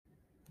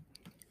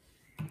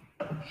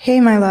Hey,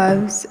 my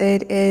loves,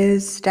 it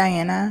is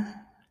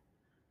Diana.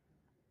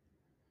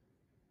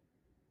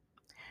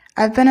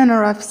 I've been in a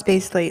rough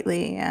space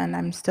lately, and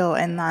I'm still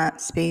in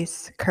that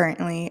space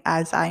currently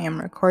as I am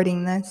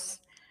recording this.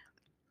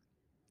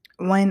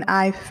 When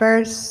I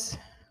first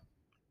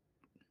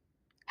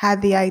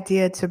had the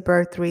idea to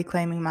birth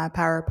Reclaiming My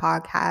Power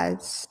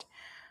podcast,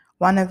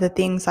 one of the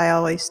things I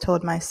always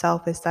told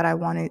myself is that I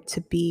wanted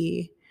to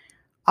be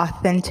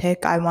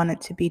authentic, I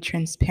wanted to be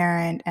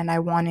transparent, and I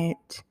wanted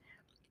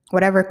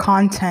whatever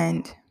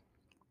content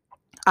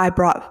I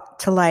brought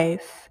to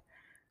life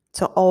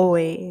to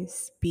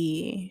always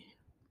be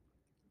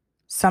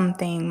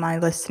something my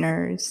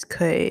listeners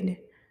could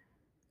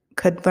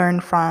learn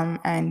from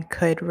and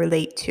could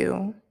relate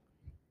to.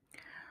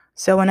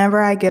 So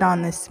whenever I get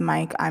on this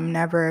mic, I'm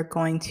never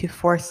going to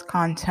force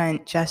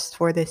content just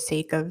for the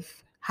sake of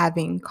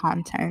having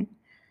content.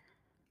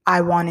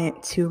 I want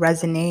it to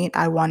resonate.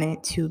 I want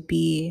it to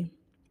be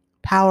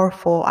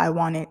powerful. I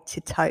want it to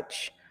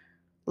touch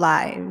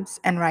lives.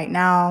 And right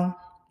now,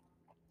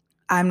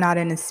 I'm not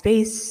in a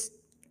space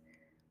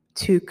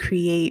to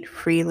create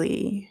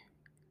freely.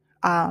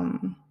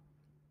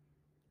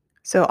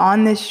 So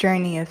on this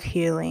journey of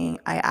healing,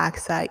 I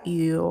ask that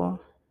you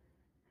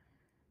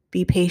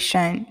be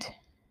patient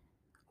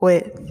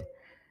with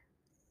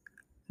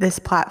this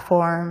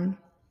platform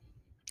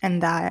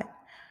and that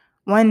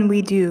when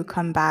we do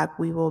come back,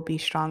 we will be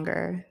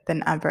stronger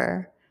than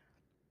ever.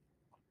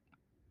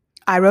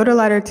 I wrote a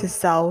letter to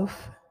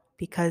self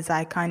because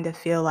I kind of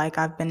feel like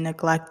I've been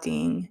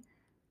neglecting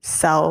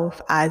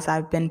self as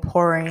I've been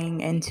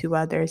pouring into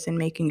others and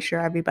making sure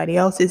everybody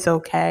else is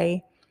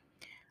okay.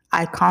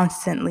 I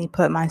constantly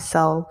put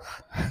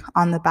myself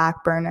on the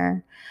back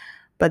burner,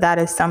 but that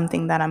is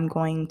something that I'm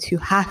going to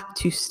have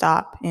to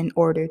stop in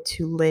order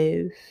to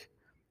live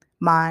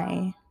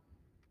my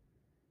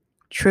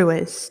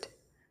truest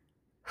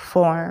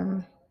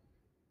form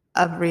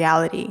of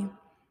reality.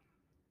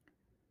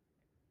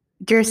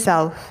 Dear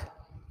self,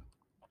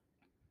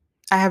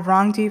 I have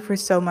wronged you for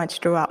so much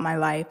throughout my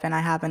life and I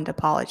haven't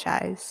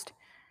apologized.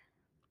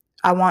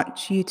 I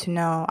want you to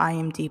know I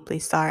am deeply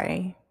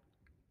sorry.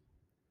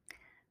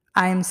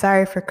 I am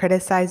sorry for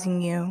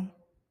criticizing you,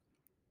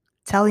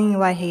 telling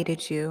you I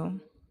hated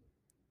you,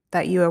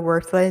 that you are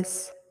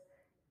worthless,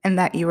 and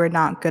that you are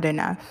not good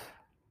enough.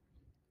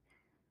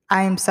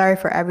 I am sorry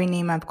for every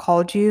name I've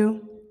called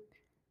you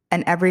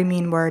and every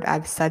mean word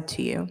I've said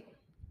to you.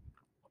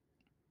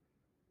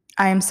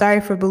 I am sorry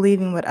for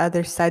believing what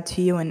others said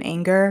to you in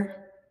anger,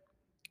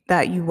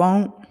 that you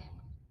won't,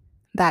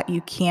 that you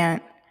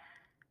can't,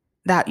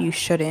 that you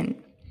shouldn't.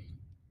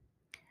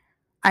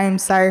 I am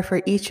sorry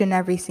for each and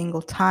every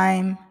single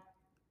time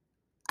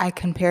I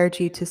compared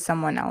you to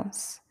someone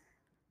else.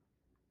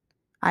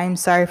 I am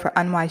sorry for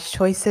unwise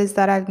choices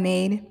that I've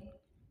made.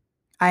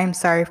 I am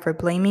sorry for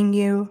blaming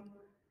you,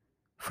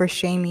 for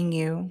shaming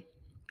you,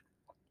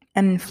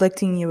 and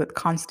inflicting you with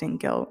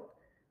constant guilt.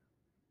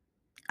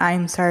 I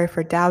am sorry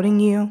for doubting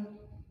you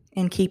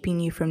and keeping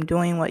you from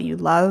doing what you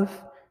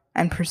love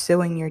and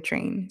pursuing your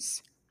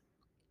dreams.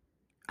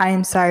 I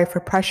am sorry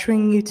for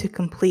pressuring you to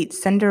complete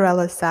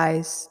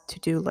Cinderella-sized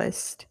to-do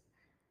list.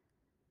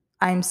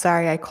 I am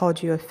sorry I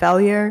called you a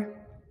failure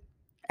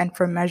and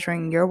for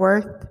measuring your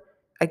worth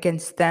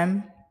against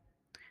them,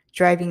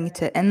 driving you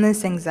to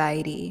endless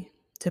anxiety,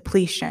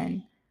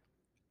 depletion,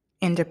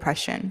 and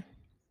depression.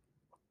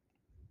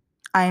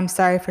 I am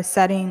sorry for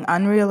setting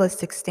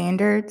unrealistic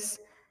standards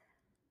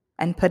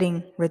and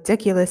putting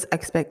ridiculous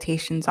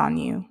expectations on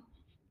you.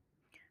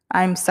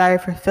 I am sorry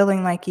for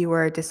feeling like you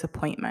were a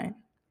disappointment.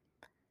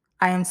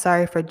 I am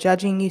sorry for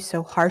judging you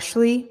so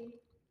harshly.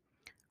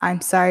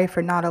 I'm sorry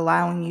for not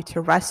allowing you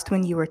to rest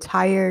when you were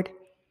tired,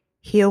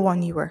 heal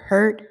when you were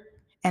hurt,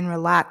 and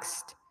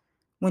relaxed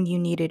when you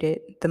needed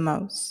it the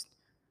most.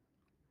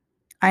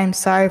 I am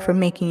sorry for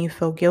making you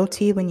feel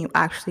guilty when you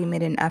actually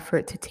made an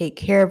effort to take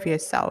care of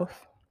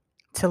yourself,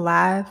 to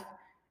laugh,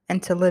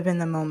 and to live in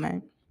the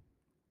moment.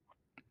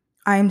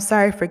 I am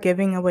sorry for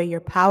giving away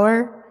your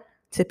power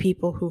to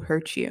people who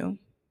hurt you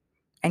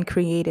and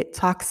created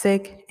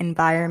toxic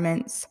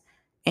environments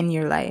in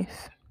your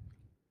life.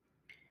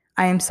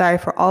 I am sorry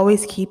for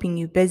always keeping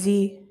you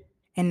busy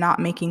and not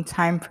making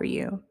time for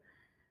you,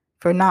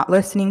 for not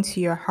listening to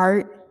your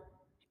heart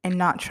and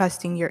not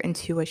trusting your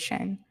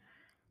intuition.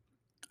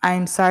 I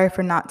am sorry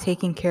for not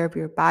taking care of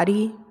your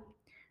body.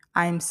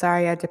 I am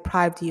sorry I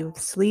deprived you of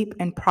sleep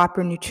and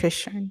proper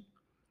nutrition.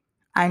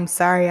 I am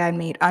sorry I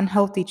made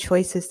unhealthy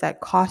choices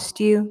that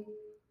cost you,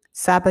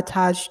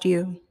 sabotaged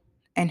you,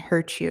 and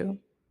hurt you.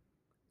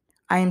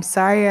 I am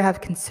sorry I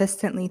have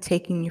consistently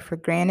taken you for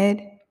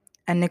granted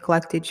and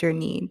neglected your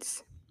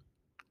needs.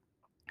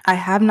 I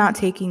have not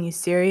taken you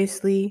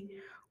seriously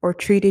or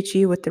treated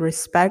you with the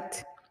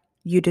respect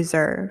you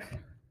deserve.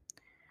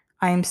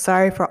 I am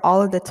sorry for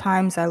all of the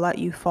times I let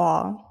you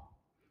fall.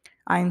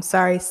 I am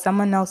sorry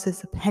someone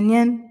else's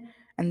opinion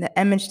and the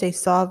image they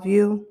saw of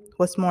you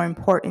was more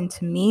important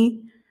to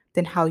me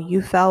than how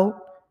you felt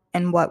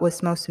and what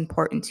was most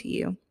important to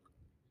you.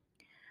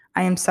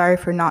 I am sorry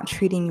for not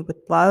treating you with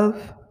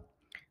love.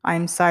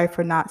 I'm sorry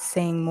for not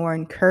saying more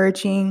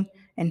encouraging,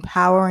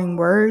 empowering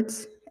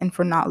words, and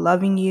for not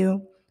loving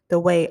you the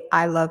way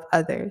I love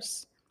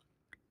others.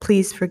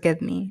 Please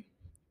forgive me.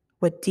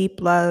 With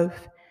deep love,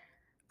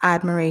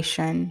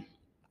 admiration,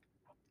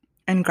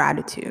 and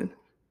gratitude.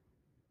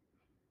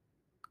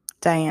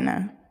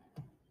 Diana.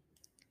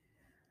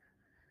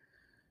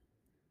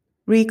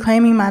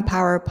 Reclaiming My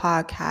Power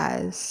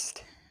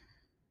podcast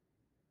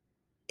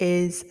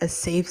is a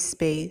safe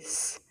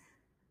space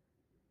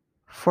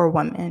for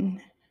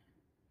women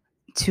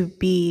to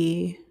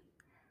be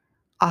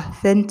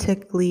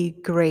authentically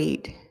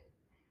great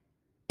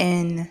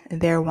in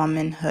their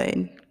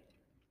womanhood.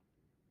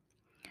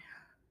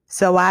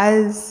 So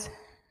as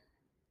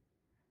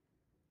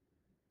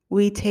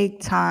we take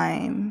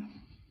time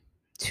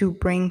to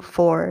bring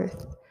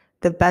forth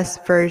the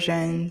best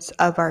versions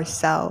of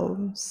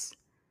ourselves,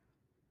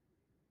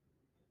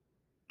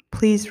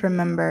 please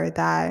remember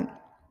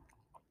that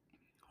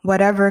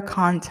whatever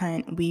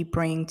content we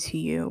bring to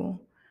you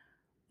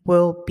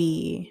will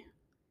be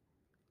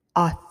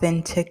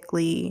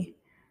authentically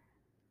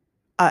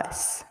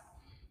us.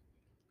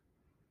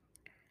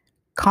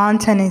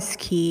 Content is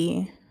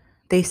key.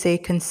 They say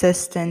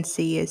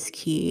consistency is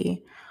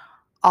key.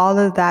 All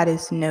of that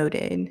is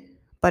noted,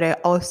 but I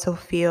also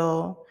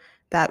feel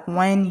that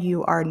when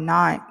you are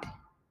not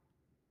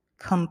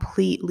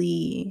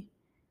completely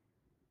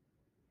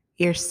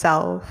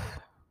yourself,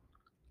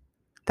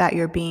 that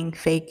you're being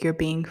fake, you're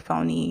being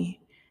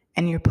phony,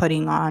 and you're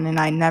putting on, and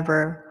I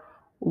never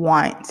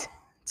want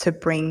to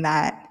bring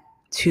that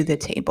to the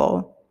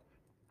table.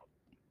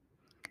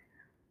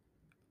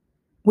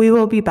 We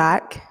will be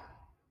back.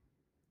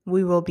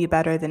 We will be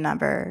better than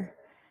ever.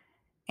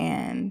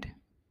 And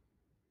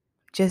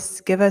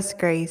just give us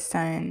grace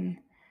and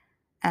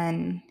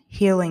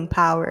healing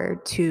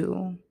power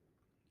to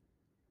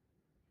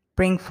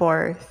bring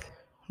forth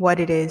what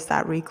it is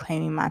that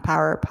Reclaiming My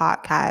Power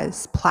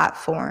podcast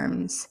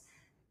platforms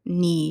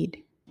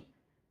need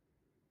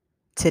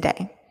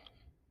today.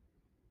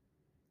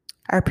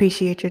 I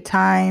appreciate your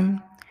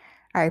time.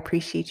 I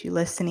appreciate you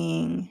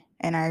listening,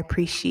 and I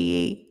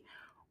appreciate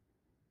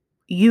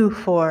you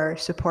for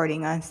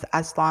supporting us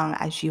as long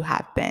as you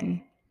have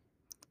been.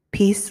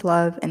 Peace,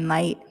 love, and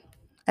light.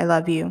 I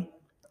love you.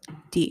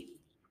 Deep.